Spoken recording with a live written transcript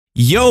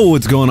Yo,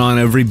 what's going on,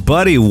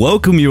 everybody?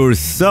 Welcome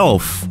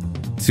yourself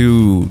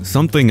to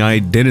something I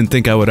didn't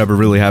think I would ever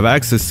really have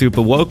access to,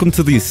 but welcome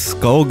to the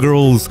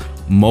Skullgirls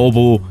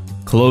mobile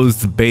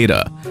closed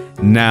beta.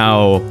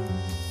 Now,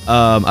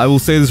 I will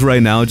say this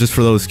right now, just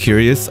for those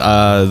curious,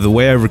 the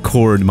way I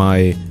record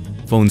my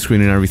phone screen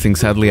and everything,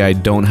 sadly I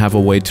don't have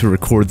a way to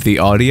record the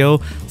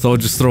audio, so I'll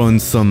just throw in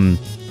some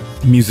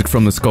music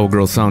from the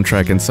Skullgirls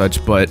soundtrack and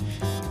such, but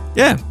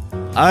yeah.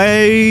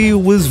 I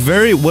was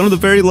one of the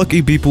very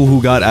lucky people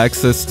who got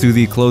access to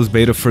the closed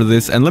beta for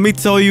this, and let me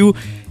tell you,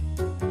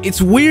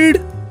 it's weird,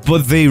 but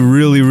they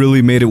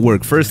really made it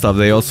work. First off,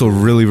 they also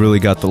really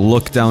got the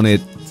look down.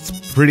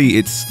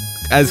 It's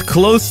as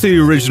close to the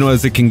original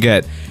as it can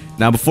get.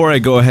 Now, before I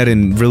go ahead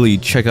and really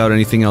check out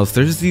anything else,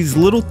 there's these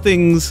little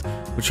things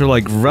which are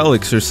like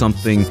relics or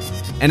something,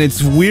 and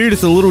it's weird,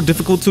 it's a little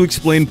difficult to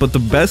explain, but the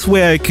best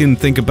way I can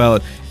think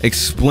about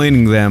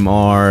explaining them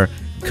are,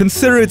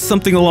 consider it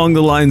something along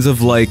the lines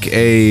of like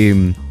a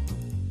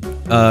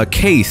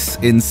case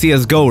in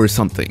CSGO or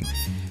something.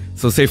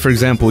 So say for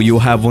example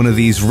you'll have one of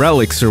these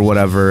relics or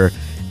whatever,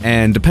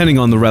 and depending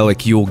on the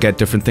relic you'll get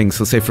different things.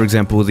 So say for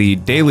example the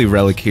daily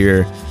relic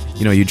here,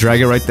 you know, you drag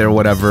it right there,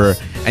 whatever,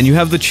 and you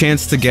have the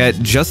chance to get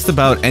just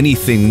about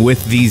anything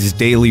with these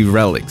daily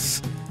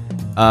relics.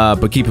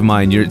 But keep in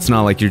mind, it's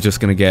not like you're just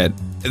gonna get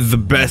the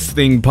best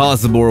thing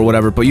possible or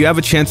whatever, but you have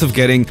a chance of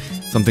getting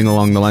something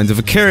along the lines of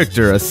a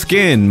character, a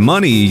skin,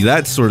 money,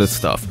 that sort of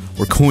stuff,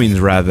 or coins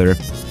rather.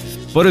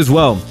 But as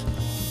well,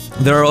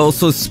 there are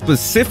also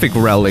specific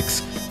relics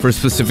for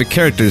specific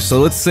characters. So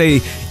let's say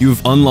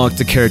you've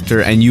unlocked a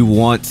character and you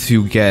want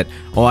to get,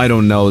 oh I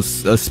don't know, a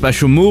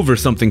special move or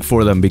something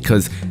for them,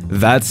 because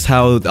that's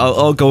how,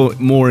 I'll go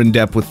more in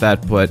depth with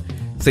that, but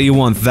say you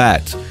want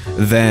that,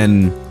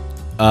 then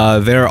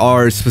there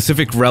are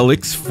specific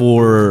relics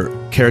for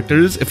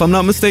characters, if I'm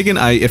not mistaken.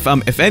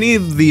 If any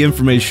of the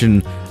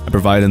information I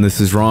provide and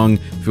this is wrong,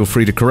 feel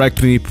free to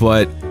correct me,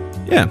 but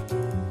yeah,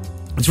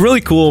 it's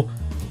really cool.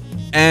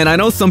 And I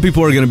know some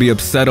people are going to be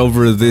upset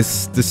over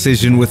this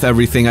decision with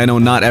everything. I know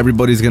not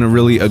everybody's going to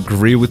really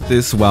agree with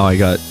this. Wow, I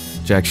got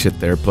jack shit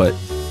there, but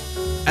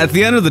at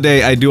the end of the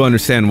day, I do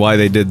understand why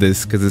they did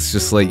this, because it's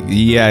just like,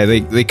 yeah,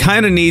 they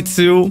kind of need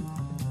to,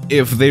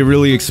 if they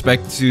really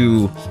expect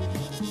to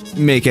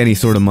make any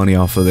sort of money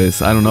off of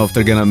this. I don't know if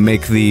they're gonna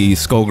make the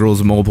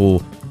Skullgirls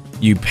mobile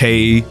you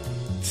pay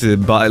to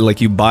buy,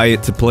 like you buy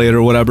it to play it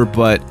or whatever,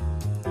 but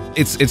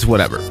it's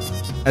whatever.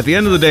 At the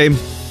end of the day,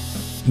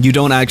 you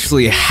don't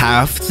actually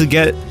have to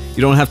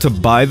you don't have to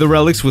buy the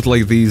relics with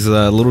like these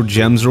little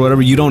gems or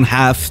whatever. You don't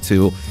have to.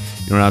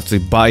 You don't have to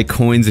buy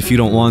coins if you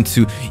don't want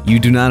to. You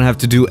do not have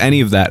to do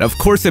any of that. Of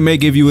course, it may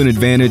give you an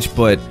advantage,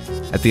 but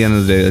at the end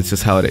of the day, that's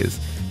just how it is.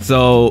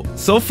 So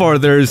far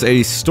there's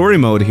a story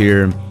mode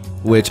here,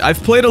 which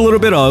I've played a little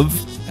bit of,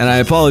 and I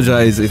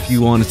apologize if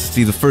you wanted to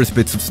see the first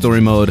bits of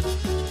story mode.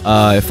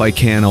 If I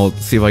can, I'll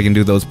see if I can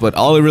do those, but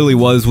all it really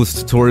was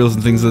tutorials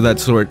and things of that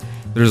sort.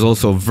 There's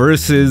also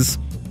versus,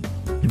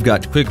 you've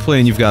got quick play,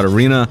 and you've got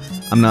arena.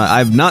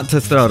 I've not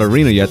tested out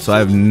arena yet, so I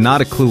have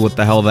not a clue what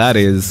the hell that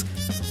is.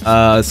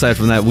 Aside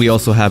from that, we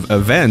also have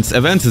events.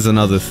 Events is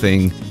another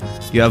thing.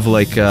 You have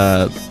like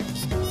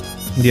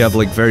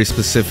very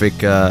specific,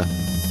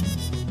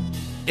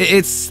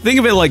 think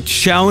of it like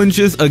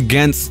challenges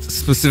against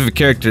specific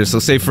characters. So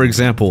say for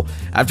example,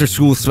 after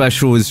school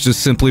special is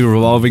just simply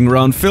revolving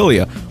around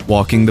Philia.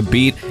 Walking the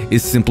beat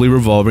is simply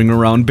revolving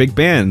around Big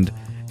Band.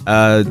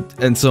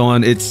 And so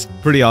on. It's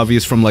pretty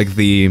obvious from like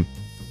the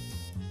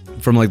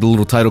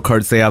little title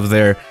cards they have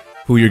there,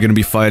 who you're gonna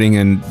be fighting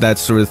and that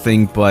sort of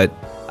thing, but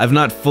I've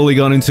not fully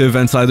gone into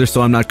events either,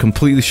 so I'm not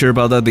completely sure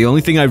about that. The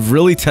only thing I've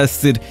really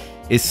tested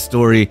is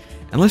story.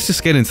 And let's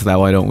just get into that,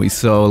 why don't we?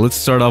 So, let's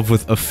start off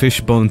with a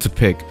fishbone to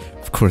pick.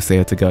 Of course, they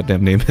had to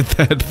goddamn name it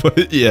that,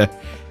 but yeah.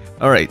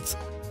 Alright.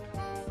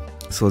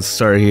 So, let's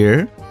start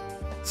here.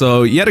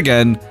 So, yet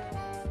again,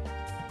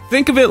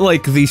 think of it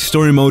like the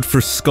story mode for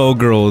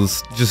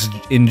Skullgirls, just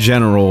in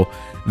general.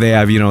 They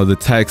have, you know, the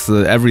text,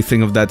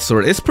 everything of that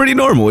sort. It's pretty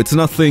normal. It's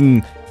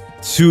nothing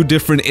too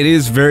different. It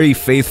is very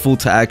faithful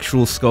to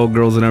actual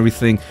Skullgirls and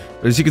everything.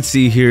 But as you can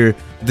see here,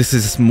 this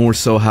is more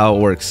so how it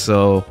works.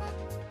 So,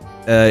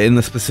 in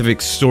the specific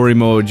story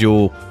mode,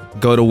 you'll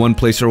go to one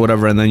place or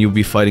whatever, and then you'll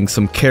be fighting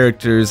some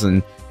characters,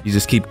 and you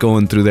just keep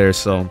going through there.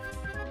 So,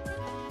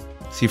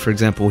 see for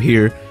example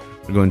here,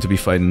 we're going to be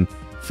fighting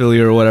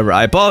Philia or whatever.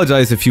 I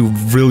apologize if you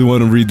really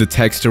want to read the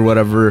text or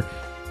whatever,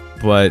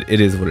 but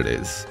it is what it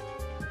is.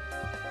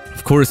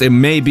 Of course, it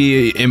may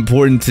be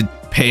important to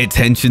pay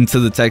attention to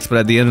the text, but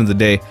at the end of the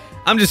day,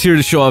 I'm just here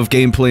to show off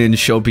gameplay and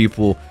show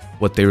people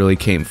what they really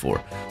came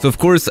for. So of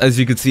course, as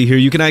you can see here,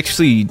 you can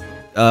actually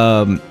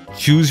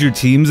choose your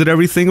teams and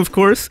everything, of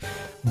course,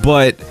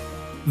 but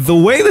the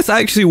way this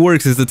actually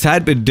works is a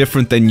tad bit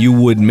different than you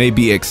would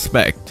maybe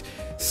expect.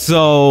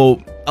 So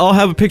I'll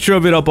have a picture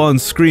of it up on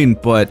screen,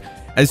 but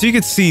as you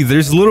can see,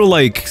 there's little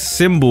like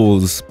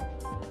symbols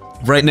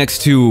right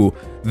next to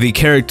the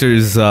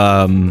characters,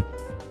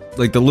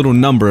 like the little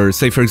number.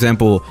 Say for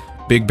example,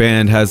 Big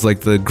Band has like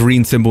the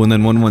green symbol, and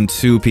then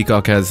 112.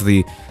 Peacock has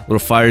the little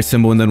fire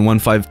symbol, and then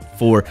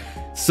 154.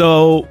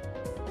 So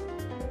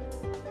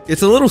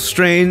it's a little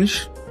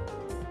strange,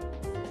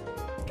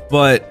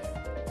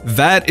 but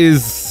that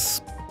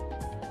is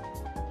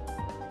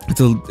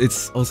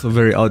it's also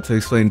very odd to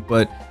explain.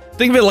 But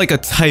think of it like a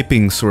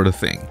typing sort of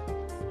thing.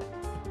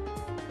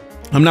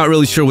 I'm not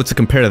really sure what to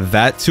compare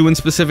that to in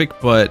specific,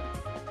 but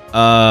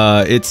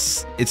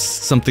it's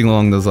something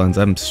along those lines.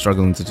 I'm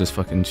struggling to just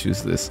fucking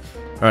choose this.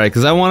 All right,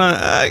 because I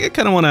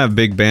kind of want to have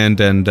Big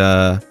Band and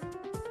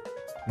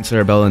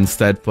Cerebella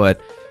instead. But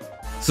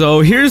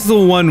so here's the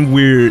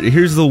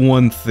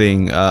one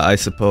thing I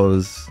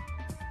suppose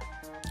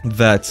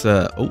that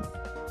oh,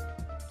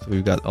 so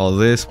we've got all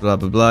this blah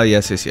blah blah.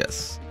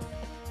 Yes.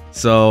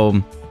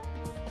 So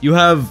you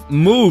have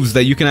moves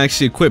that you can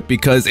actually equip,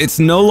 because it's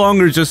no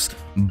longer just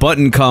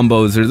button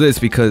combos or this,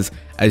 because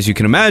as you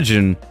can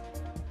imagine,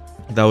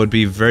 that would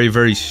be very,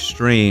 very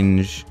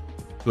strange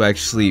to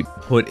actually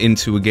put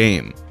into a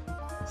game.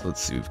 So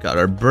let's see, we've got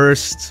our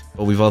burst,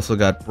 but we've also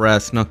got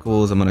brass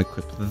knuckles. I'm gonna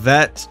equip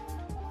that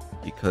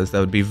because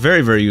that would be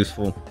very, very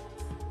useful.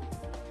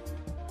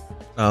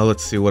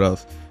 Let's see, what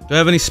else? Do I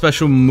have any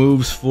special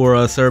moves for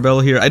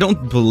Cerebella here? I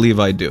don't believe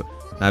I do.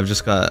 I've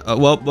just got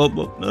well,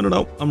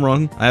 no, I'm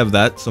wrong. I have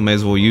that, so may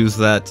as well use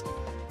that.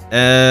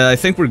 I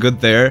think we're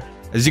good there.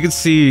 As you can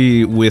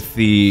see with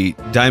the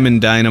Diamond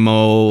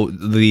Dynamo,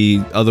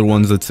 the other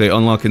ones that say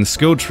unlock in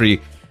skill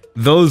tree,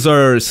 those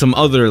are some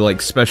other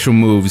like special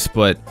moves,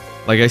 but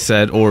like I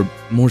said, or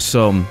more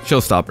so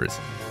showstoppers.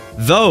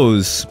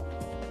 Those,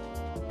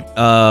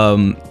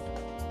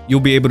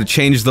 you'll be able to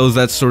change those,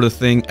 that sort of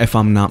thing, if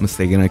I'm not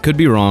mistaken. I could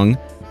be wrong,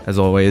 as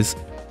always,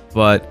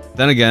 but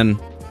then again,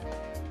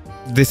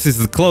 this is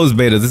the closed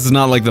beta. This is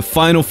not like the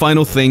final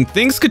thing.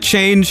 Things could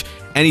change,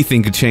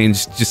 anything could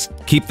change. Just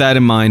keep that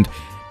in mind.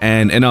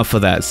 And enough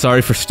of that.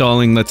 Sorry for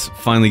stalling. Let's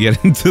finally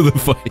get into the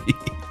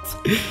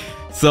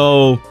fight.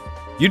 So,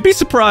 you'd be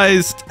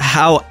surprised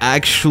how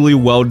actually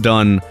well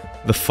done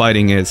the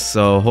fighting is.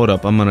 So, hold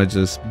up. I'm gonna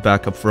just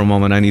back up for a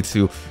moment. I need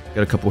to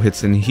get a couple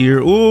hits in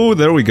here. Ooh,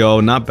 there we go.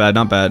 Not bad,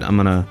 not bad. I'm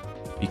gonna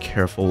be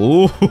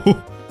careful. Ooh.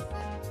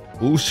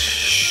 Ooh,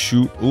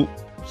 shoot. Ooh.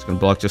 Just gonna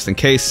block just in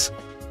case.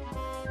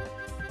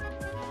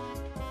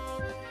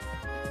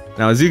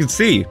 Now, as you can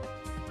see,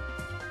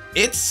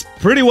 it's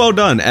pretty well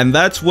done, and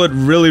that's what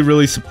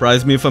really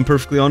surprised me, if I'm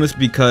perfectly honest,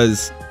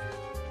 because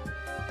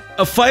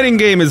a fighting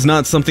game is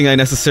not something I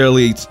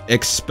necessarily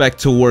expect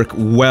to work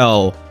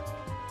well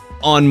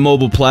on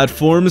mobile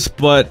platforms,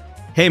 but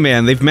hey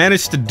man, they've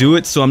managed to do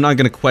it, so I'm not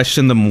gonna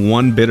question them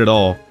one bit at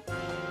all.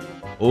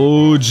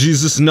 Oh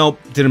Jesus, nope,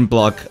 didn't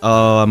block.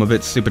 I'm a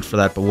bit stupid for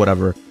that, but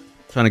whatever.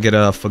 Trying to get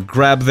a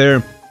grab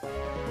there.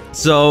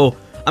 So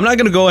I'm not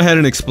gonna go ahead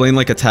and explain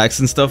like attacks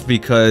and stuff,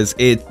 because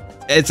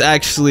it's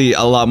actually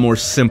a lot more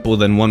simple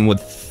than one would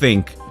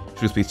think,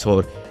 truth be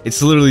told.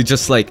 It's literally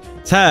just like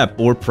tap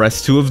or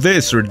press 2 of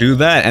this or do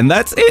that, and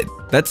that's it.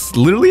 That's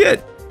literally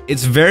it.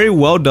 It's very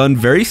well done,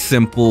 very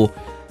simple.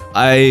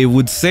 I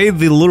would say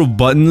the little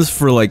buttons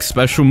for like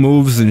special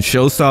moves and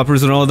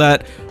showstoppers and all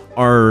that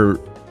are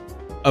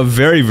a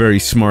very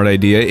smart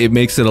idea. It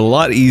makes it a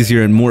lot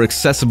easier and more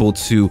accessible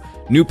to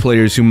new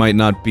players who might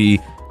not be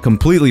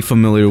completely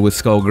familiar with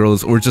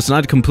Skullgirls, or just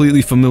not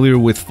completely familiar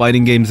with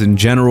fighting games in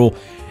general.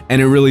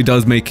 And it really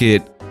does make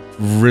it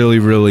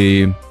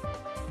really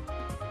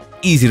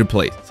easy to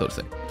play, so to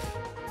say.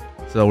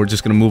 So we're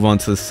just gonna move on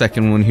to the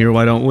second one here,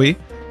 why don't we?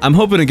 I'm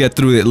hoping to get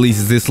through at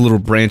least this little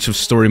branch of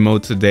story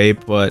mode today,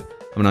 but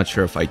I'm not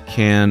sure if I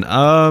can.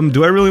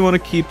 Do I really want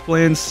to keep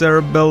playing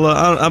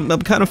Cerebella? I'm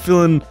kind of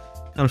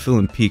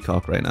feeling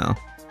Peacock right now.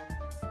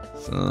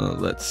 So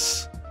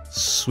let's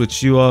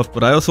switch you off,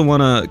 but I also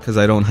wanna, because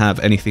I don't have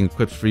anything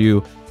equipped for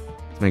you,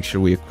 to make sure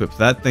we equip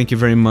that. Thank you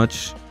very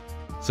much.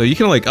 So you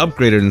can like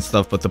upgrade it and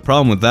stuff, but the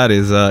problem with that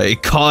is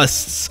it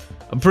costs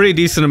a pretty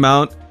decent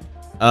amount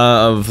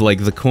of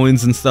like the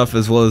coins and stuff,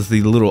 as well as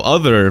the little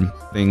other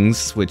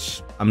things,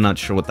 which I'm not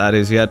sure what that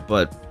is yet,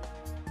 but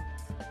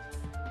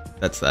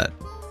that's that.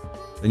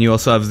 Then you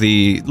also have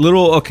the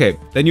little, okay,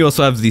 then you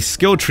also have the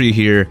skill tree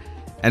here,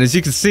 and as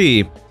you can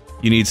see,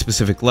 you need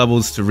specific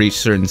levels to reach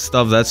certain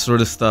stuff, that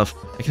sort of stuff.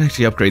 I can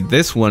actually upgrade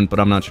this one,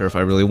 but I'm not sure if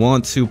I really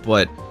want to,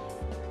 but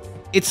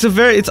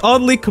it's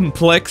oddly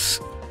complex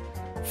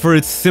for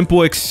its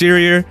simple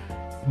exterior,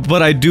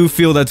 but I do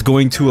feel that's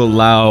going to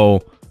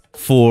allow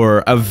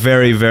for a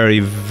very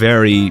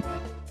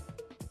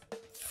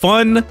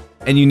fun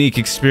and unique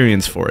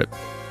experience for it.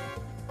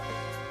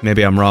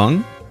 Maybe I'm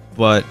wrong,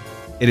 but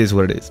it is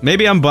what it is.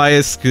 Maybe I'm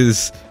biased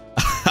because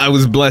I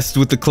was blessed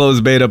with the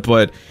closed beta,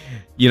 but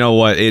you know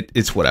what,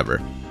 it's whatever.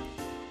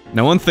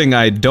 Now, one thing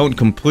I don't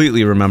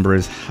completely remember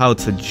is how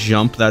to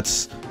jump.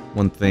 That's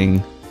one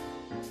thing.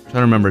 I'm trying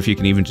to remember if you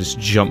can even just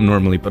jump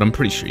normally, but I'm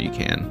pretty sure you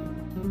can.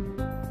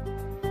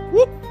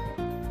 Whoop!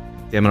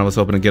 Damn it, I was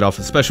hoping to get off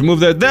a special move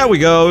there. There we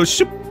go!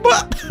 She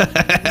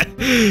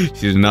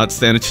did not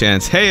stand a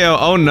chance. Hey,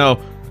 oh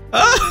no!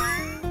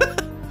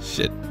 Ah!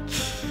 Shit.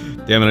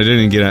 Damn it, I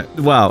didn't get it.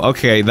 Wow,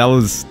 okay, that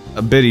was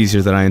a bit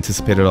easier than I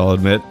anticipated, I'll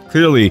admit.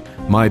 Clearly,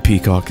 my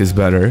Peacock is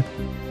better.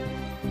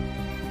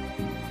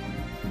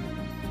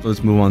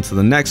 Let's move on to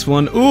the next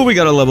one. Ooh, we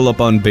got a level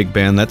up on Big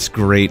Band. That's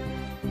great.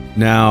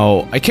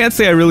 Now, I can't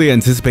say I really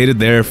anticipated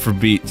there to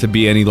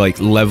be any, like,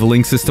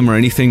 leveling system or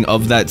anything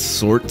of that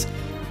sort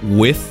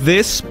with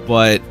this,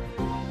 but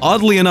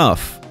oddly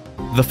enough,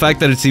 the fact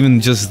that it's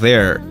even just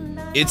there,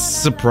 it's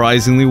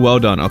surprisingly well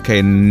done.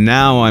 Okay,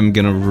 now I'm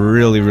gonna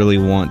really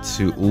want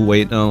to... Ooh,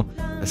 wait, no.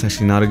 That's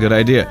actually not a good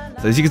idea.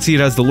 So as you can see,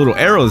 it has the little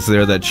arrows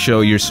there that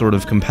show your sort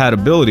of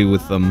compatibility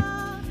with them.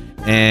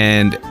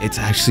 And it's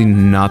actually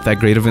not that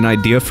great of an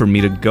idea for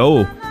me to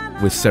go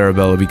with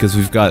Cerebella because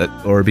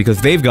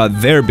because they've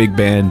got their Big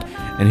Band,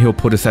 and he'll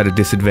put us at a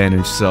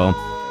disadvantage. So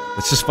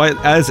let's just fight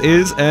as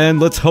is,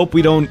 and let's hope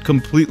we don't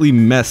completely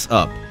mess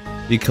up,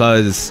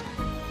 because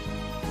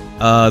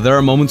there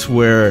are moments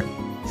where,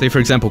 say for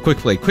example, Quick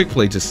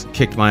Play just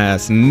kicked my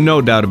ass, no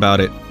doubt about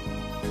it.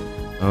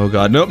 Oh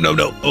god, nope.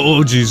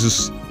 Oh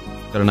Jesus,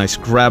 got a nice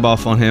grab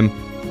off on him,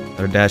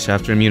 got a dash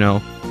after him, you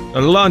know,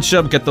 gotta launch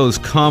up, get those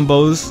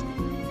combos.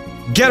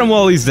 Get him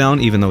while he's down,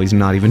 even though he's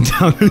not even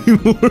down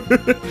anymore.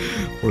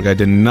 Poor guy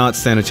did not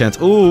stand a chance.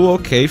 Ooh,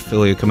 okay,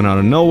 Philia coming out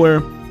of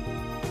nowhere.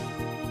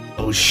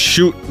 Oh,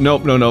 shoot.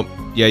 Nope.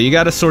 Yeah, you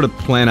gotta sort of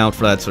plan out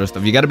for that sort of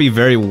stuff. You gotta be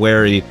very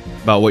wary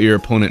about what your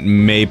opponent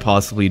may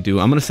possibly do.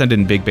 I'm gonna send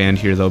in Big Band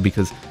here, though,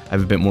 because I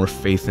have a bit more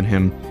faith in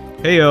him.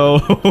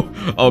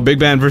 Heyo! Oh, Big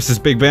Band versus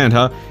Big Band,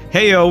 huh?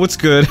 Heyo, what's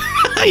good?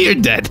 You're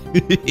dead.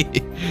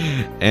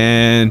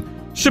 And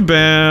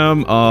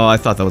shabam! Oh, I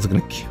thought that was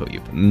gonna kill you,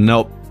 but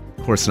nope.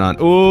 Of course not.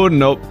 Oh,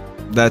 nope.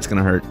 That's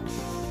gonna hurt.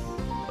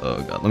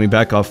 Oh god, let me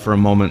back off for a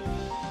moment.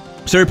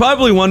 So you're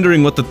probably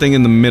wondering what the thing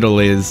in the middle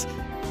is.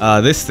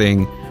 This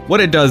thing.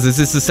 What it does is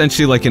it's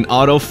essentially like an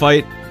auto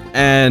fight,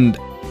 and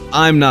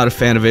I'm not a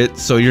fan of it,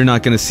 so you're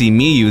not gonna see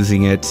me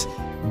using it.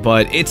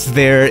 But it's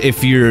there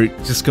if you're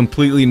just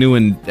completely new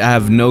and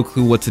have no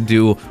clue what to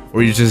do,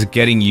 or you're just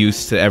getting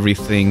used to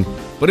everything.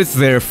 But it's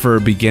there for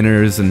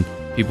beginners and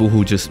people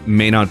who just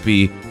may not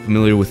be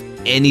familiar with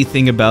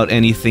anything about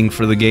anything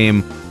for the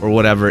game or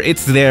whatever.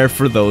 It's there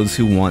for those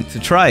who want to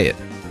try it.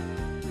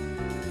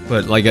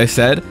 But like I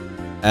said,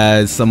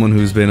 as someone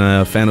who's been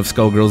a fan of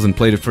Skullgirls and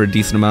played it for a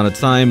decent amount of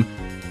time,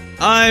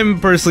 I'm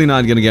personally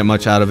not gonna get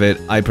much out of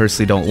it. I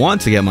personally don't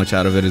want to get much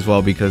out of it as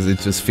well, because it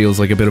just feels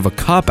like a bit of a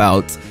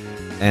cop-out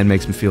and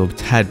makes me feel a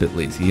tad bit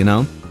lazy, you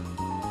know?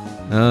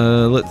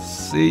 Let's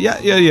see.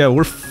 Yeah,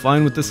 we're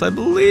fine with this, I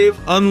believe.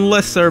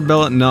 Unless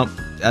Cerebella... Nope,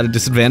 at a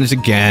disadvantage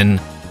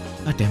again.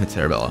 God damn it,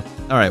 Cerebella.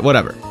 Alright,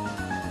 whatever.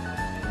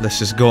 Let's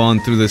just go on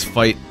through this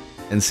fight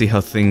and see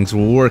how things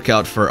will work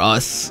out for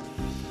us.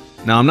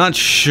 Now, I'm not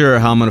sure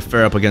how I'm gonna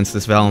fare up against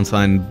this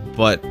Valentine,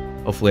 but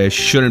hopefully I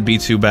shouldn't be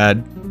too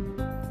bad.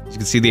 As you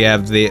can see, they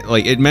have the...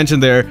 Like, it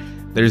mentioned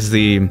there's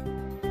the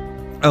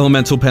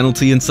elemental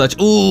penalty and such.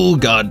 Ooh,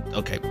 god.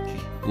 Okay.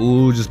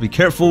 Ooh, just be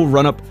careful.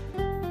 Run up.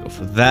 Go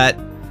for that.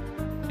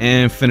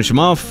 And finish him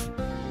off.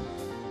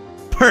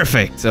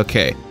 Perfect.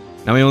 Okay.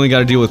 Now we only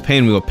gotta deal with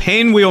Pain Wheel.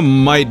 Pain Wheel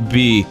might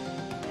be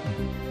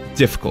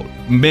difficult.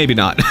 Maybe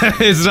not.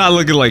 It's not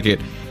looking like it.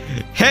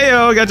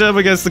 Heyo, got you up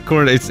against the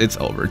corner. It's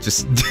over.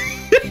 Just...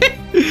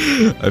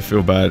 I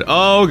feel bad.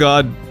 Oh,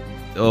 god.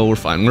 Oh, we're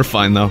fine. We're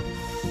fine, though.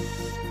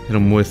 Hit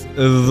him with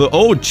the...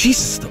 Oh,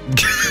 Jesus.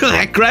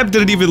 That grab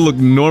didn't even look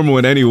normal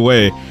in any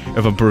way,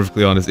 if I'm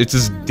perfectly honest. It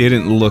just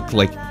didn't look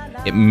like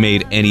it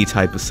made any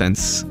type of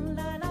sense.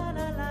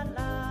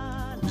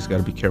 Just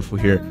gotta be careful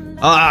here.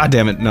 Ah,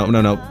 damn it. No.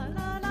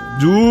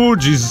 Ooh,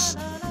 Jesus.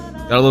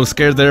 Got a little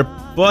scared there,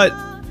 but...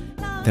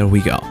 There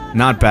we go.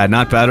 Not bad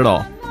at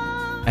all.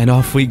 And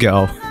off we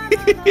go.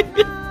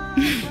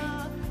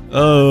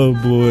 Oh,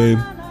 boy.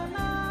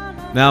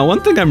 Now,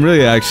 one thing I'm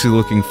really actually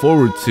looking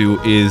forward to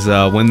is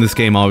when this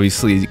game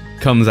obviously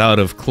comes out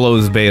of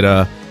closed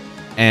beta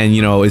and,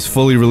 you know, is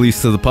fully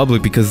released to the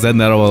public, because then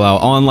that'll allow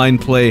online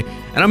play,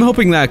 and I'm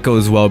hoping that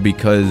goes well,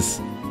 because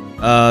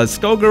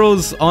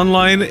Skullgirls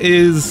Online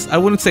is, I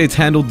wouldn't say it's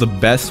handled the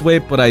best way,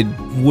 but I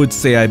would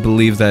say I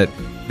believe that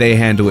they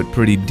handle it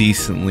pretty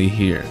decently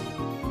here.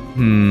 I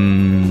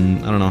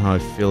don't know how I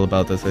feel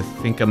about this. I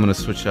think I'm gonna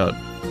switch out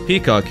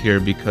Peacock here,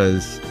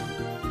 because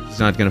he's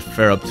not gonna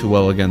fare up too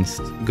well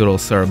against good old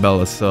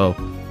Cerebella, so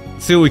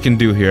let's see what we can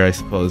do here, I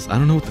suppose. I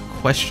don't know what the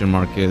question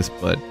mark is,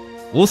 but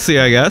we'll see,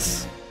 I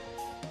guess.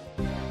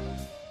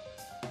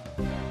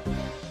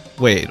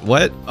 Wait,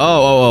 what?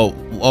 Oh,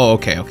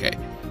 okay.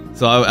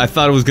 So I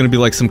thought it was gonna be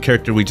like some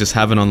character we just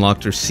haven't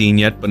unlocked or seen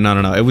yet, but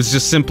no. It was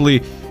just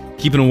simply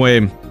keeping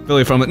away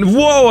Philly from it.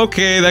 Whoa,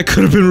 okay, that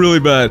could have been really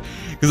bad.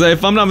 Because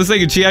if I'm not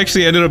mistaken, she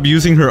actually ended up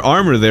using her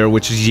armor there,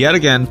 which is yet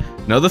again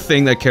another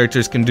thing that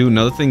characters can do,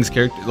 another thing's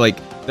like,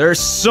 there are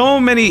so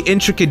many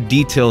intricate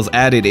details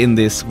added in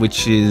this,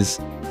 which is,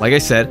 like I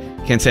said,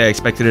 can't say I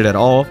expected it at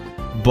all,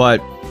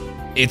 but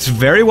it's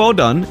very well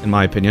done, in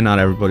my opinion. Not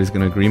everybody's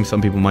gonna agree.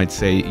 Some people might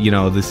say, you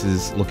know, this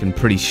is looking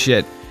pretty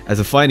shit as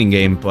a fighting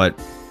game, but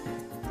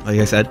like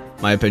I said,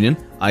 my opinion,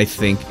 I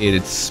think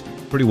it's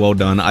pretty well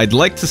done. I'd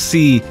like to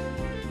see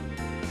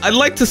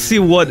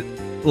what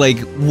like,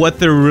 what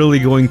they're really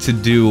going to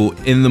do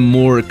in the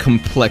more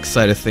complex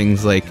side of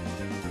things. Like,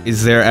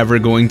 is there ever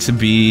going to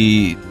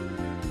be,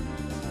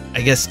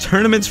 I guess,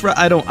 tournaments for,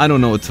 I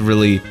don't know what to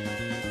really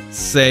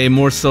say.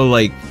 More so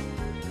like,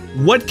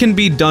 what can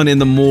be done in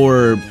the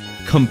more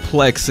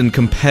complex and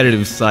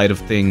competitive side of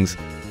things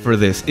for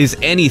this? Is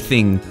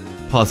anything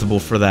possible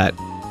for that?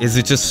 Is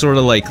it just sort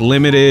of like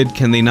limited?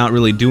 Can they not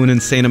really do an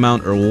insane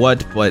amount or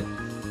what? But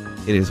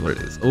it is what it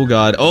is. Oh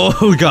god,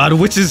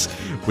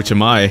 which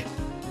am I?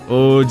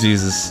 Oh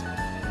Jesus.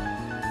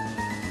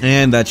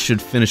 And that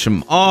should finish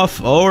him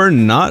off, or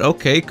not.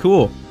 Okay,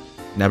 cool.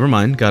 Never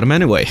mind, got him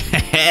anyway.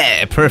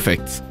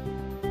 Perfect.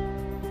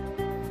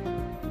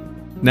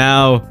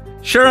 Now,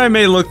 sure, I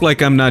may look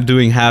like I'm not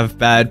doing half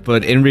bad,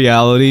 but in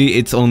reality,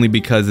 it's only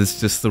because it's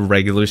just the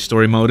regular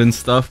story mode and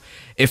stuff.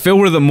 If it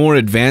were the more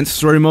advanced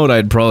story mode,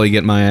 I'd probably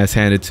get my ass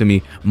handed to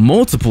me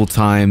multiple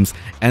times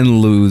and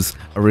lose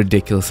a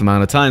ridiculous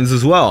amount of times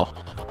as well.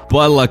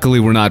 But luckily,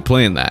 we're not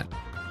playing that.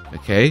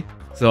 Okay?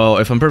 So,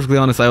 if I'm perfectly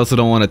honest, I also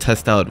don't want to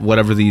test out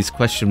whatever these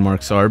question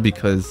marks are,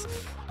 because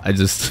I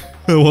just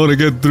I want to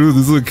get through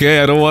this,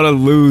 okay? I don't want to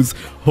lose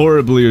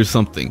horribly or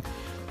something.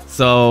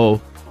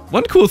 So,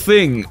 one cool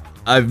thing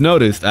I've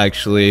noticed,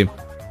 actually,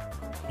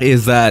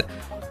 is that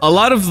a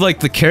lot of, like,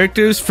 the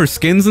characters for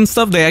skins and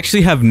stuff, they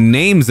actually have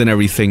names and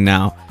everything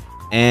now.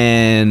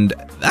 And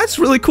that's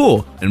really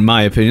cool, in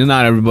my opinion.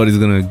 Not everybody's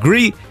gonna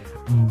agree,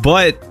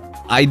 but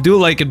I do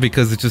like it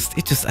because it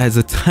just adds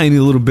a tiny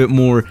little bit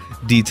more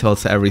detail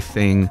to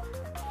everything.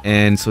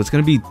 And so it's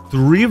gonna be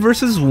 3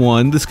 versus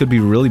 1. This could be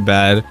really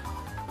bad,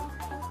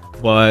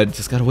 but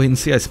just gotta wait and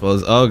see, I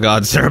suppose. Oh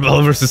god,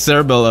 Cerebella versus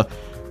Cerebella.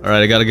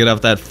 Alright, I gotta get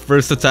off that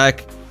first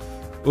attack.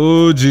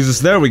 Oh Jesus,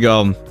 there we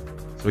go.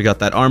 So we got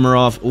that armor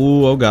off.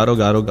 Ooh, oh god, oh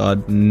god, oh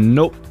god.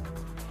 Nope.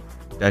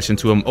 Dash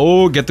into him.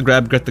 Oh, get the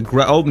grab,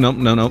 oh, nope,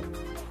 no.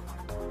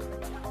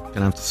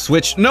 Gonna have to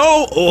switch.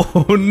 No!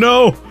 Oh,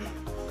 no!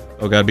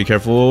 Oh god, be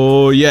careful.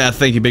 Oh, yeah,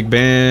 thank you, Big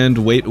Band.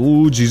 Wait,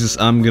 ooh, Jesus,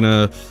 I'm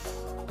gonna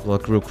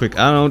block real quick.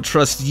 I don't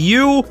trust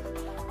you!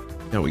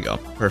 There we go,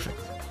 perfect.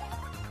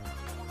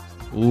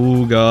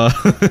 Ooh, god.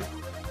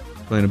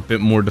 Playing a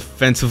bit more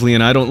defensively,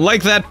 and I don't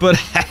like that, but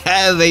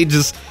they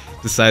just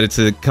decided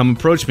to come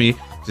approach me.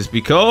 Just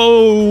because,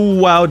 oh,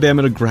 wow, damn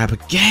it, a grab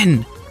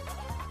again.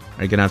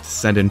 Alright, gonna have to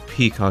send in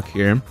Peacock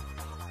here.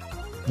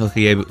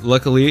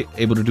 Luckily,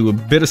 able to do a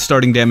bit of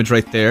starting damage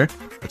right there.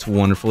 That's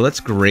wonderful, that's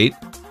great.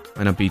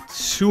 Might not be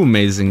too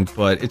amazing,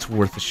 but it's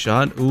worth a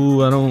shot.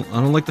 Ooh, I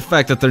don't like the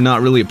fact that they're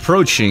not really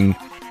approaching.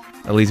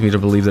 That leads me to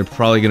believe they're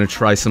probably gonna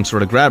try some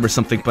sort of grab or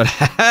something, but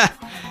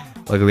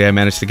luckily I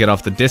managed to get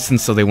off the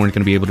distance, so they weren't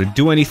gonna be able to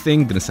do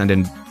anything. Gonna send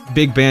in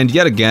Big Band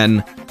yet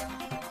again.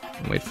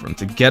 Wait for him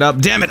to get up.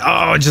 Damn it!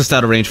 Oh, just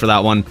out of range for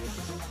that one.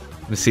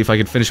 Let's see if I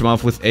can finish him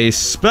off with a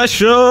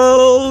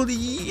special.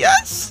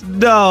 Yes!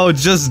 No,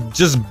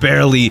 just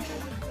barely.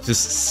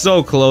 Just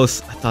so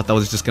close. I thought that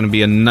was just gonna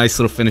be a nice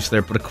little finish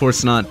there, but of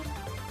course not.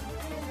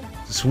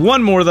 Just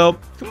one more though.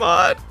 Come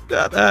on.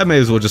 I may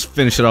as well just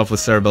finish it off with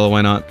Cerebella.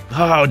 Why not?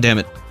 Oh, damn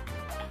it.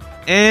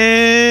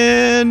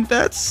 And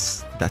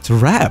that's a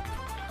wrap.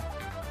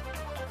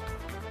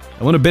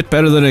 I went a bit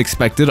better than I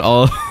expected,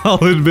 I'll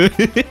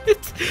admit.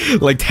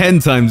 Like 10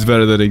 times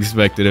better than I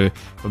expected,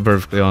 if I'm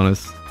perfectly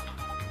honest.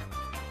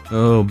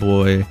 Oh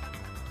boy.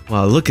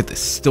 Wow, look at this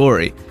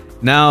story.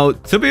 Now,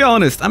 to be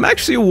honest, I'm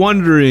actually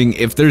wondering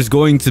if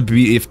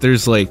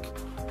there's like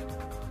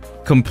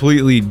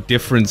completely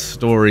different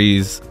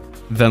stories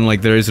than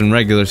like there is in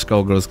regular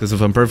Skullgirls, because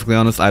if I'm perfectly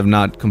honest, I've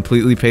not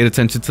completely paid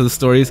attention to the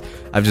stories.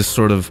 I've just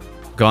sort of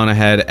gone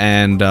ahead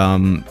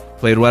and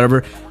played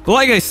whatever. But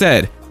like I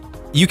said,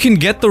 you can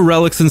get the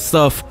relics and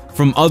stuff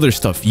from other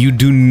stuff. You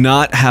do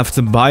not have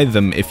to buy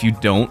them if you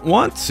don't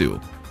want to,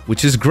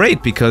 which is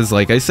great because,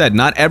 like I said,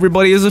 not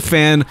everybody is a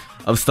fan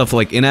of stuff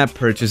like in-app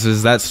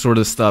purchases, that sort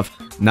of stuff.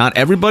 Not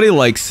everybody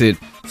likes it,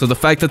 so the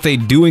fact that they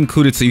do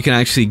include it so you can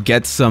actually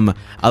get some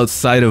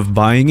outside of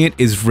buying it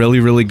is really,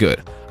 really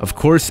good. Of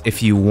course,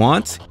 if you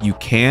want, you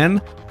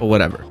can, but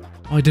whatever.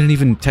 Oh, I didn't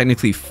even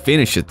technically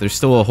finish it. There's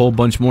still a whole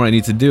bunch more I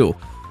need to do,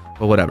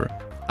 but whatever.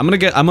 I'm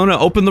gonna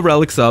open the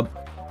relics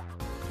up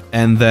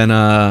and then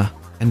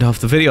end off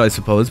the video, I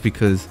suppose,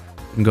 because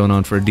I'm going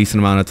on for a decent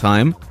amount of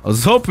time. I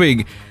was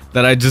hoping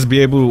that I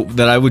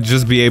would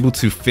just be able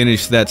to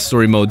finish that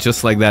story mode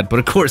just like that, but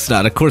of course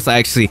not. Of course I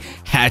actually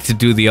had to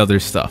do the other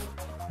stuff.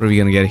 What are we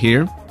gonna get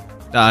here?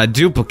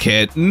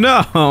 Duplicate.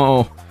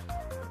 No!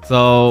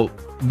 So,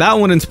 that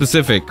one in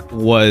specific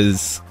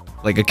was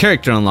like a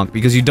character unlock,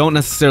 because you don't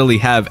necessarily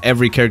have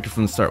every character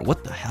from the start.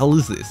 What the hell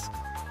is this?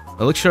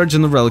 Relic charge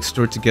in the relic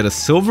store to get a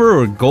silver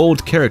or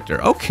gold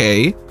character.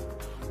 Okay.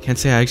 Can't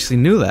say I actually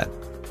knew that.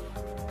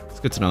 It's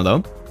good to know,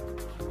 though.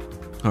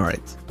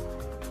 Alright.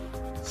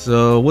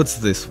 So, what's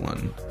this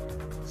one?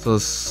 So,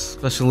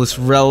 specialist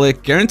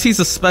relic guarantees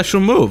a special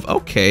move.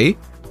 Okay.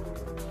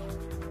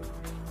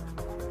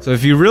 So,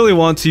 if you really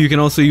want to, you can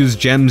also use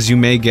gems you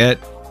may get.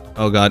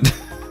 Oh, God.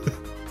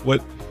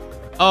 What?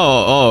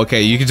 Oh,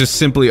 okay. You can just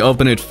simply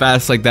open it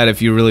fast like that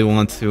if you really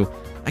want to.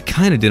 I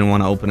kind of didn't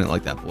want to open it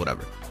like that, but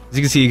whatever. As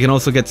you can see, you can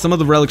also get some of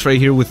the relics right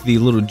here with the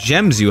little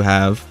gems you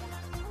have.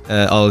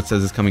 All it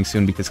says is coming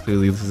soon because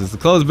clearly this is the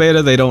closed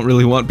beta. They don't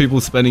really want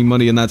people spending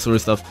money and that sort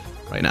of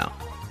stuff right now.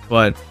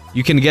 But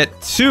you can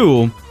get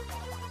two.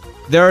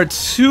 There are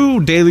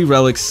 2 daily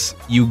relics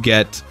you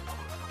get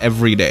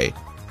every day.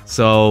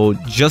 So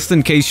just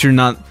in case you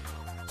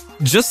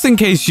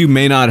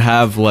may not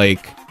have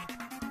like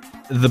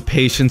the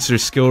patience or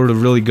skill to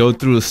really go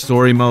through a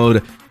story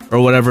mode or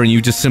whatever, and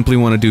you just simply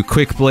want to do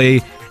quick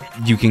play,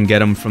 you can get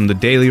them from the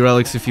daily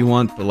relics if you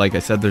want. But like I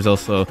said, there's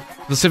also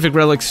specific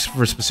relics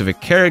for specific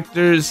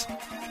characters,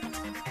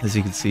 as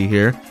you can see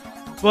here.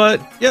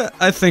 But yeah,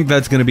 I think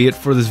that's gonna be it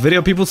for this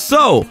video, people.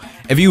 So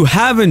if you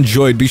have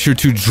enjoyed, be sure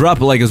to drop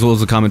a like as well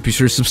as a comment. Be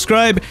sure to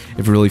subscribe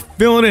if you're really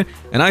feeling it,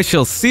 and I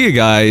shall see you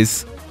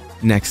guys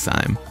next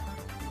time.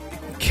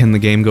 Can the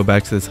game go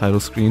back to the title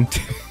screen?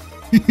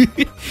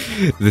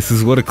 This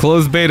is what a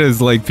closed beta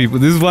is like, people.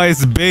 This is why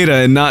it's beta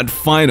and not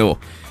final.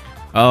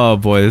 Oh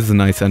boy, this is a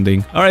nice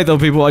ending. Alright though,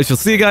 people, I shall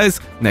see you guys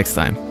next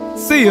time.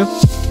 See ya!